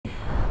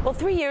Well,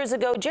 3 years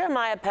ago,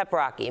 Jeremiah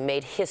Paprocki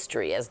made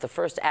history as the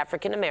first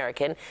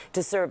African-American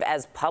to serve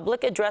as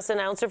public address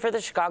announcer for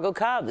the Chicago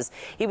Cubs.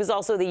 He was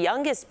also the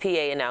youngest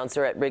PA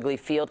announcer at Wrigley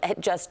Field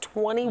at just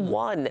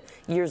 21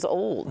 years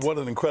old. What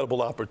an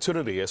incredible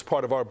opportunity. As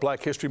part of our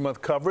Black History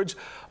Month coverage,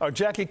 our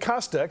Jackie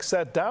Kostek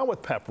sat down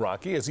with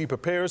Paprocki as he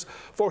prepares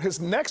for his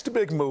next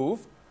big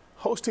move,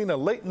 hosting a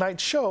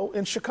late-night show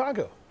in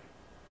Chicago.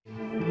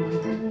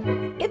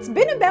 It's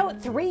been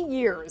about 3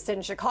 years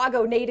since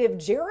Chicago native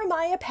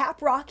Jeremiah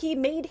Paprocki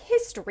made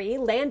history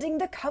landing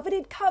the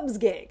coveted Cubs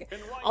gig,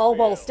 all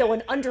while still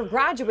an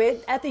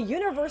undergraduate at the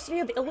University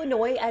of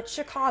Illinois at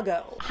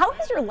Chicago. How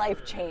has your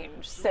life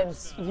changed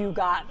since you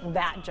got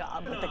that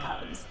job with the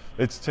Cubs?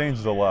 It's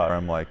changed a lot.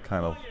 I'm like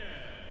kind of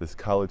this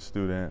college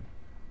student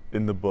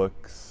in the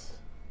books,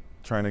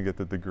 trying to get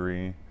the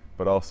degree,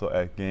 but also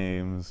at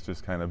games,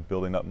 just kind of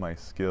building up my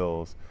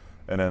skills.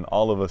 And then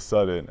all of a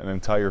sudden, an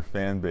entire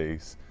fan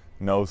base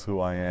knows who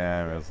I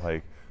am, is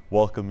like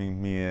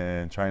welcoming me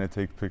in, trying to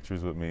take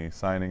pictures with me,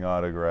 signing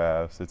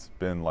autographs. It's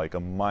been like a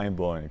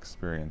mind-blowing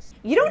experience.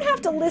 You don't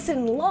have to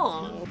listen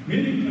long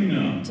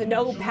to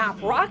know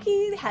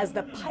Paprocki has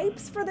the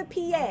pipes for the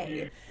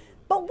PA.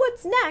 But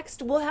what's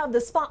next will have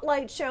the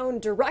spotlight shown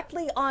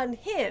directly on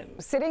him.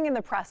 Sitting in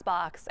the press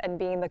box and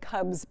being the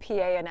Cubs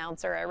PA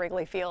announcer at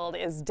Wrigley Field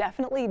is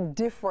definitely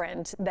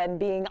different than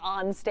being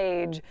on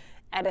stage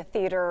at a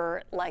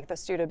theater like the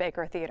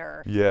Studebaker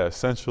Theater. Yeah,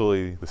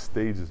 essentially the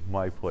stage is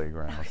my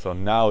playground. So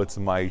now it's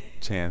my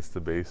chance to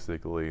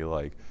basically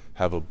like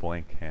have a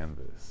blank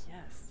canvas.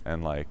 Yes.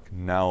 And like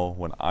now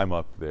when I'm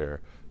up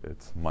there,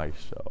 it's my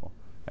show.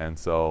 And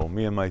so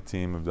me and my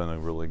team have done a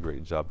really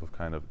great job of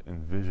kind of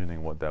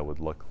envisioning what that would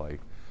look like.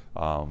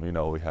 You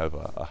know, we have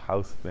a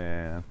house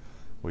band,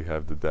 we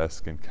have the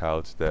desk and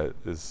couch that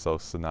is so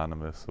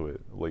synonymous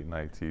with late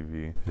night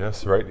TV.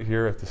 Yes, right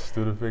here at the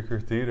Studebaker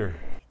Theater.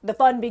 The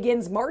fun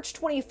begins March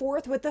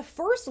 24th with the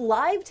first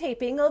live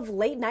taping of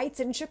Late Nights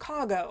in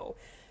Chicago.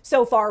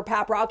 So far,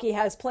 Paprocki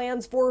has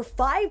plans for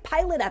 5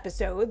 pilot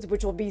episodes,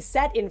 which will be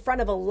set in front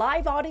of a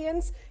live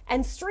audience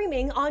and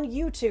streaming on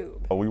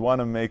YouTube. We want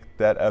to make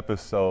that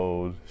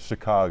episode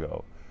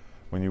Chicago.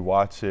 When you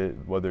watch it,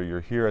 whether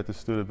you're here at the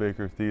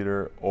Studebaker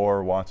Theater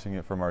or watching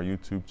it from our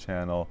YouTube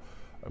channel,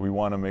 we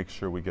want to make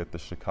sure we get the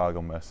Chicago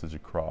message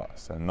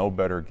across. And no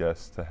better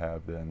guests to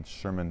have than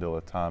Sherman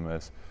Dilla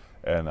Thomas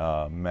and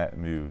Matt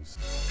Muse.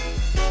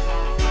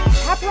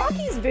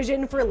 Paprocki's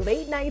vision for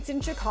Late Nights in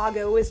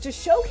Chicago is to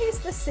showcase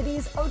the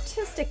city's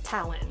artistic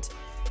talent.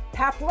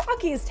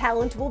 Paprocki's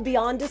talent will be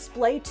on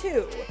display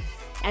too.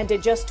 And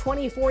at just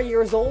 24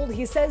 years old,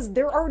 he says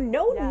there are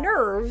no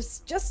nerves,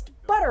 just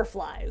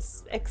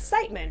butterflies,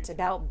 excitement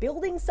about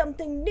building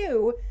something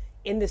new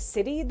in the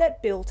city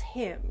that built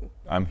him.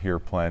 I'm here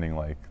planning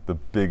like the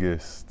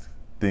biggest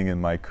thing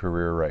in my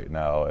career right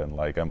now, and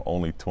like I'm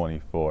only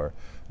 24,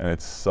 and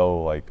it's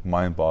so like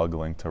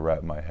mind-boggling to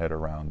wrap my head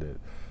around it.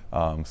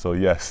 So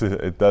yes,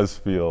 it does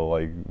feel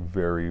like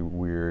very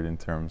weird in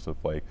terms of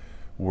like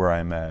where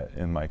I'm at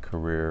in my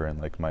career and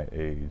like my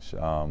age.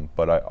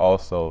 But I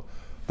also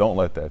don't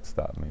let that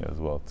stop me as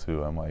well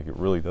too. I'm like, it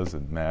really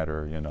doesn't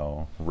matter, you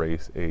know,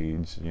 race,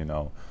 age, you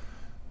know.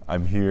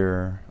 I'm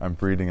here, I'm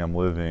breathing, I'm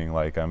living,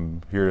 like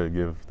I'm here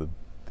to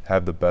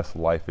have the best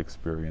life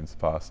experience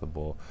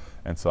possible.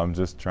 And so I'm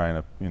just trying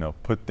to, you know,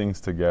 put things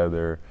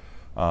together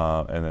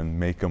and then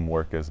make them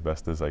work as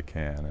best as I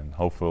can, and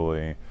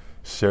hopefully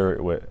share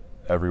it with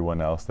everyone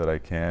else that I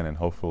can, and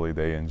hopefully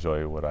they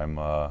enjoy what I'm,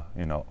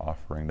 you know,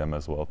 offering them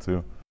as well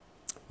too.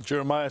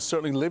 Jeremiah is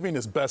certainly living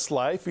his best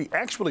life. He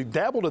actually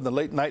dabbled in the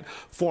late night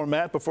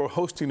format before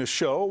hosting a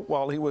show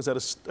while he was a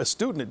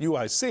student at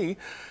UIC.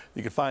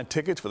 You can find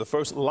tickets for the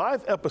first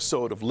live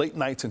episode of Late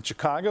Nights in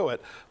Chicago at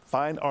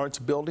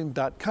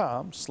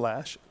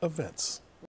fineartsbuilding.com/events.